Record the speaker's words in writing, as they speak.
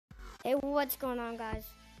Hey, what's going on, guys?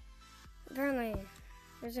 Apparently,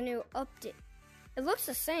 there's a new update. It looks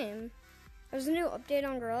the same. There's a new update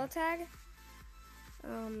on Gorilla Tag.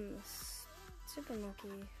 Super Monkey.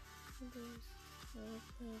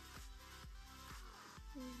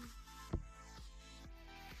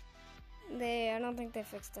 I don't think they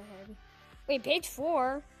fixed the head. Wait, page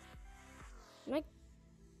 4? I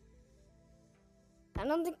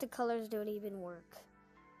don't think the colors don't even work.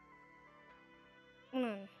 Hold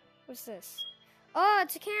on. What's this? Oh,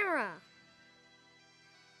 it's a camera.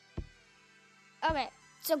 Okay,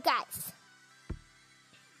 so guys,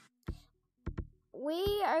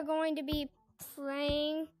 we are going to be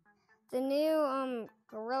playing the new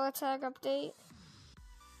Gorilla Tag update.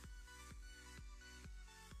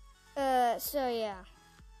 So yeah.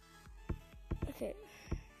 Okay.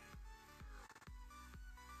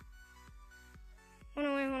 Hold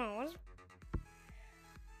on. What is...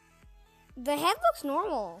 The head looks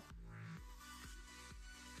normal.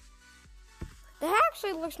 The head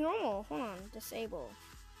actually looks normal. Hold on, disable.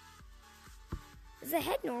 Is the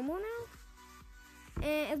head normal now?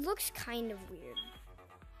 And it looks kind of weird.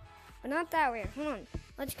 But not that weird. Hold on,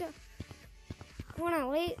 let's go. Hold on,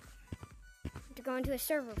 wait. I have to go into a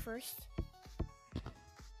server first.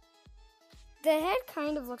 The head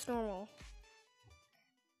kind of looks normal.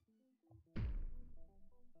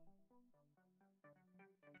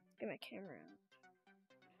 Get my camera out.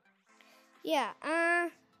 Yeah,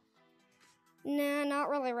 nah, not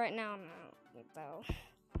really right now, no, though.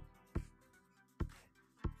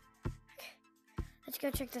 Okay, let's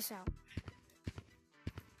go check this out.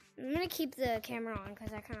 I'm gonna keep the camera on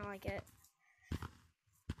because I kind of like it.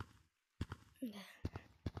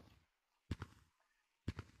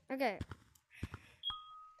 Okay.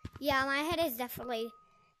 Yeah, my head is definitely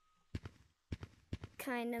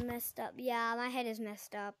kind of messed up. Yeah, my head is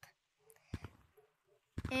messed up.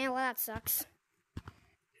 And well, that sucks.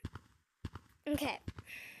 Okay.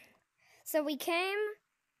 So we came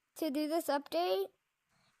to do this update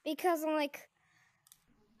because I'm like,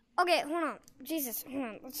 okay, hold on. Jesus, hold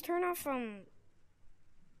on. Let's turn off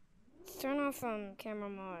camera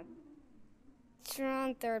mode. Let's turn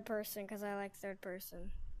on third person because I like third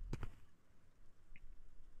person.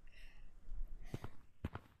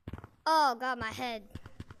 Oh god, my head.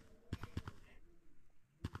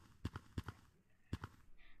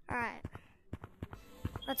 Alright.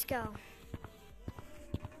 Let's go.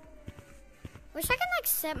 Wish I could like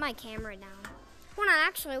set my camera down. Hold on,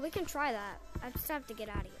 actually, we can try that. I just have to get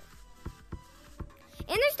out of here. And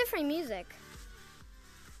there's different music.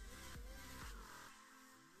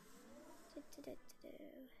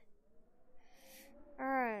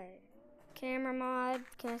 Alright. Camera mod.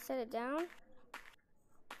 Can I set it down?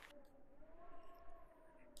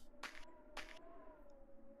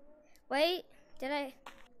 Wait, did I?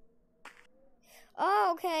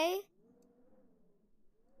 Oh, okay.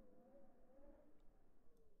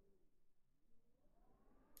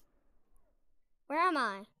 Where am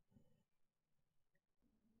I?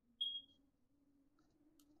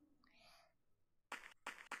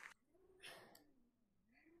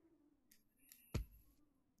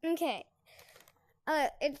 Okay.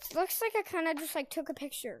 It looks like I kind of just like took a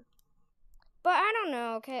picture. But I don't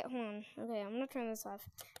know. Okay, hold on. Okay, I'm gonna turn this off.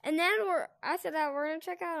 And then after that we're gonna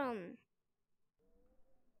check out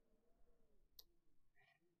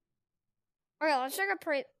Okay, let's check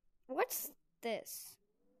out what's this?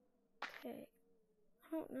 Okay.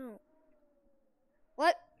 I don't know.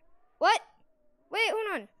 What? Wait,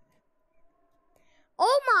 hold on.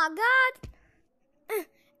 Oh my god!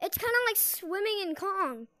 It's kind of like swimming in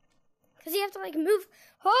Kong. Because you have to like move.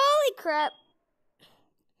 Holy crap!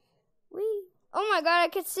 Wee. Oh my god, I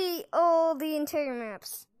could see all the interior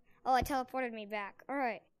maps. Oh, it teleported me back.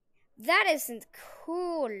 Alright. That isn't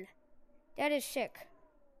cool. That is sick.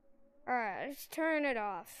 Alright, let's turn it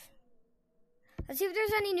off. Let's see if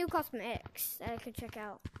there's any new cosmetics that I could check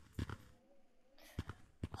out.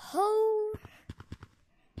 Oh.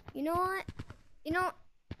 You know what?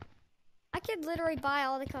 I could literally buy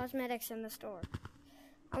all the cosmetics in the store.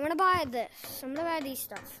 I'm gonna buy this. I'm gonna buy these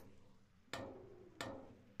stuff.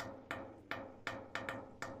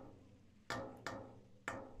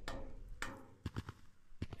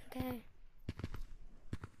 Okay.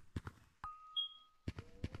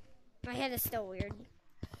 My head is still weird.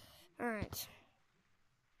 Alright.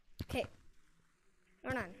 Okay.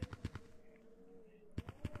 Hold on.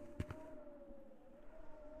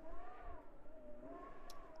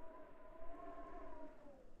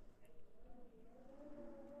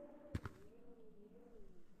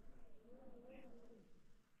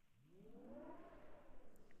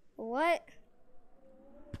 What?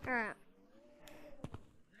 Alright.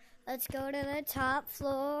 Let's go to the top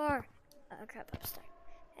floor. Oh crap, upstairs.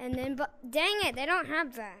 And then, dang it, they don't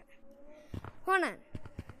have that. Hold on.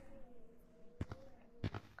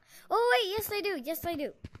 Oh wait, yes they do. Yes they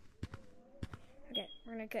do. Okay,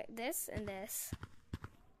 we're gonna equip this and this.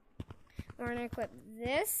 We're gonna equip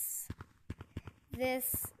this,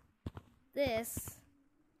 this,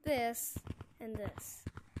 and this.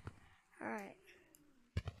 All right.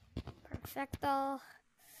 Perfecto.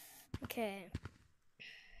 Okay.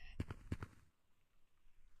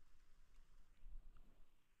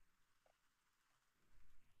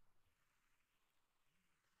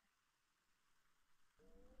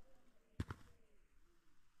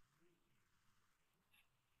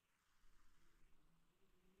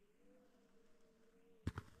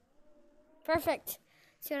 Perfect.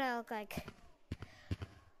 See what I look like.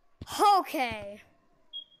 Okay.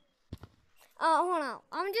 Oh, hold on.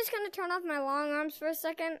 I'm just gonna turn off my long arms for a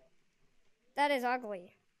second. That is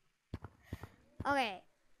ugly. Okay.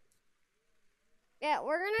 Yeah,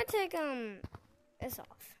 we're gonna take this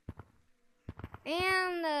off.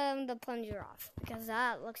 And the plunger off, because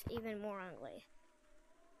that looks even more ugly.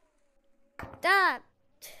 That.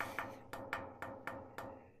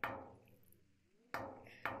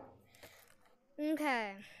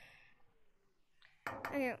 Okay.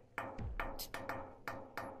 Okay.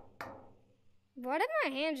 Why did my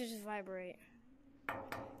hands just vibrate?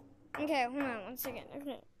 Okay, hold on 1 second.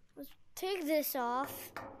 Okay, let's take this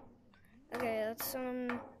off. Okay,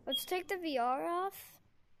 let's take the VR off.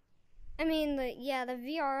 I mean, the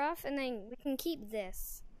VR off, and then we can keep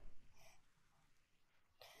this.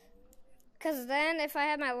 Because then, if I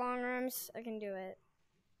have my long arms, I can do it.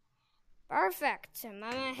 Perfect.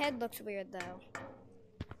 My head looks weird, though.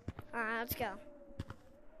 Alright, let's go.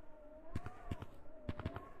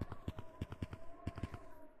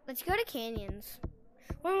 Let's go to canyons.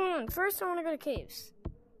 Wait, hold on. First, I want to go to caves.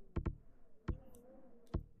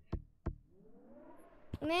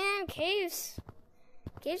 Man, caves.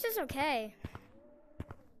 Caves is okay.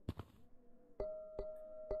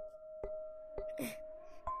 I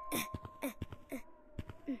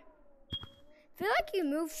feel like you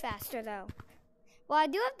move faster, though. Well, I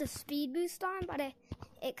do have the speed boost on, but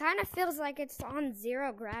it kind of feels like it's on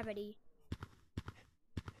 0 gravity.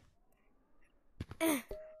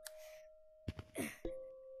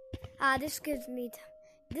 This gives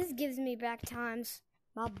me back times.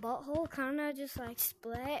 My butthole kind of just like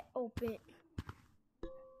split open.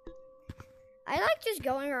 I like just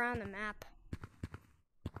going around the map.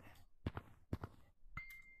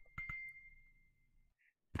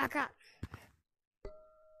 I got.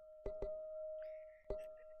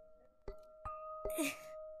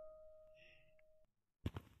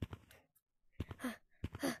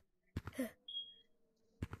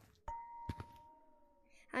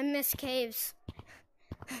 I miss caves.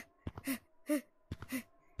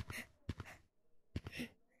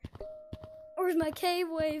 Where's my cave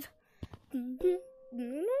wave? No,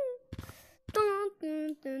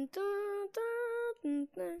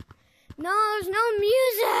 there's no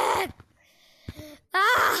music.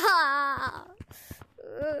 Ah!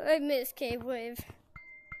 I miss cave wave.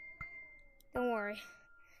 Don't worry,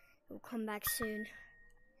 we'll come back soon.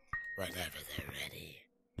 Whenever they're ready.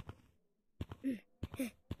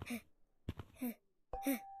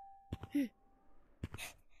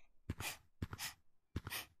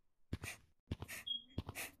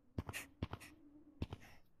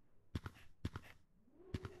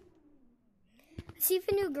 See if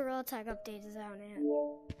a new Gorilla Tag update is out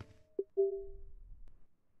now.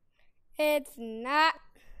 It's not.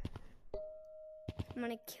 I'm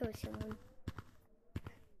gonna kill someone.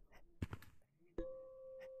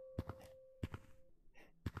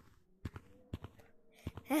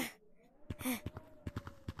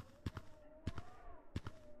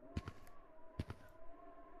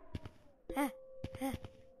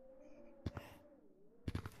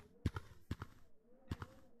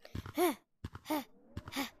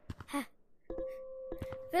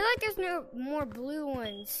 I feel like there's no more blue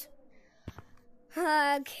ones.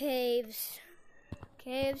 Caves.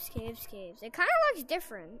 Caves. It kind of looks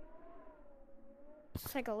different.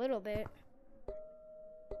 Just like a little bit.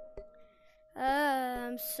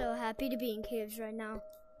 I'm so happy to be in caves right now.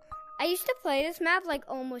 I used to play this map like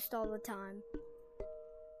almost all the time.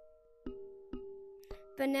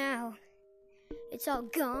 But now, it's all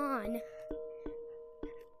gone.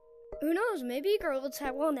 Who knows, maybe Gorilla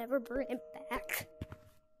Tag will never bring it back.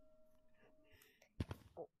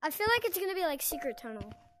 I feel like it's gonna be like Secret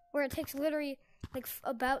Tunnel, where it takes literally like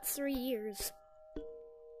about 3 years.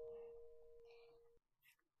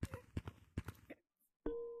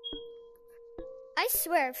 I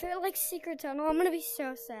swear, if it like secret tunnel, I'm gonna be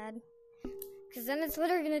so sad. Because then it's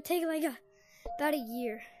literally gonna take like about a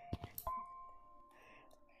year.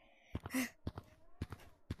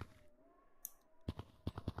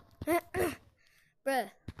 Bruh.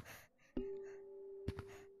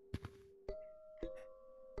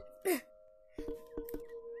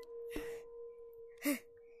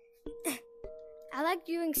 I like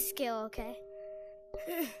doing skill, okay?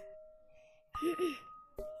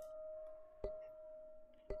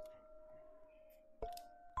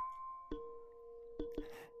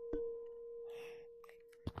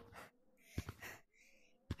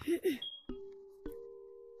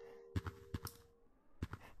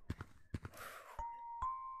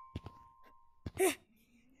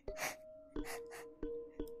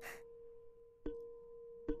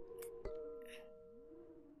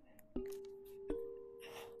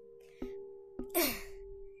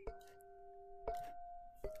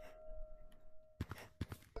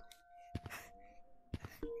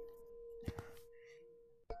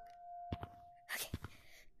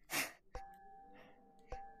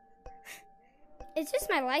 It's just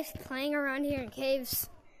my life playing around here in caves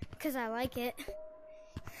because I like it.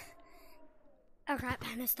 Oh crap,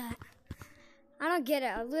 I missed that. I don't get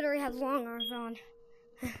it. I literally have long arms on.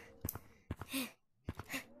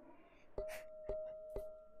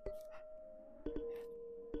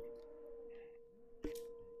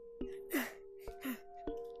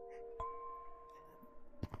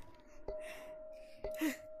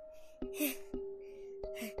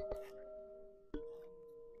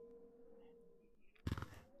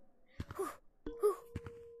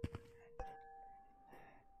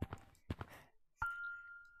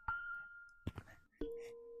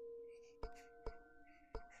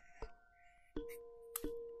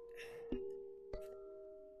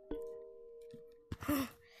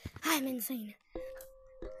 I'm insane.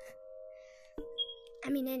 I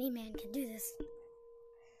mean, any man can do this.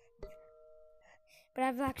 But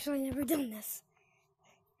I've actually never done this.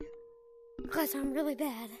 Because I'm really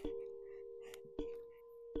bad.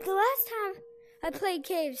 The last time I played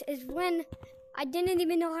caves is when I didn't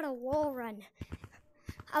even know how to wall run.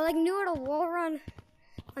 I knew how to wall run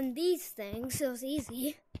on these things, so it was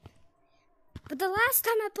easy. But the last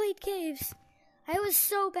time I played caves, I was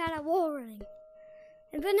so bad at wall running.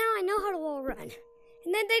 But now I know how to wall run.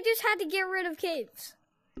 And then they just had to get rid of caves.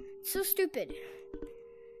 So stupid.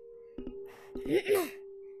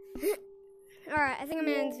 Alright, I think I'm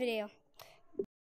gonna end this video.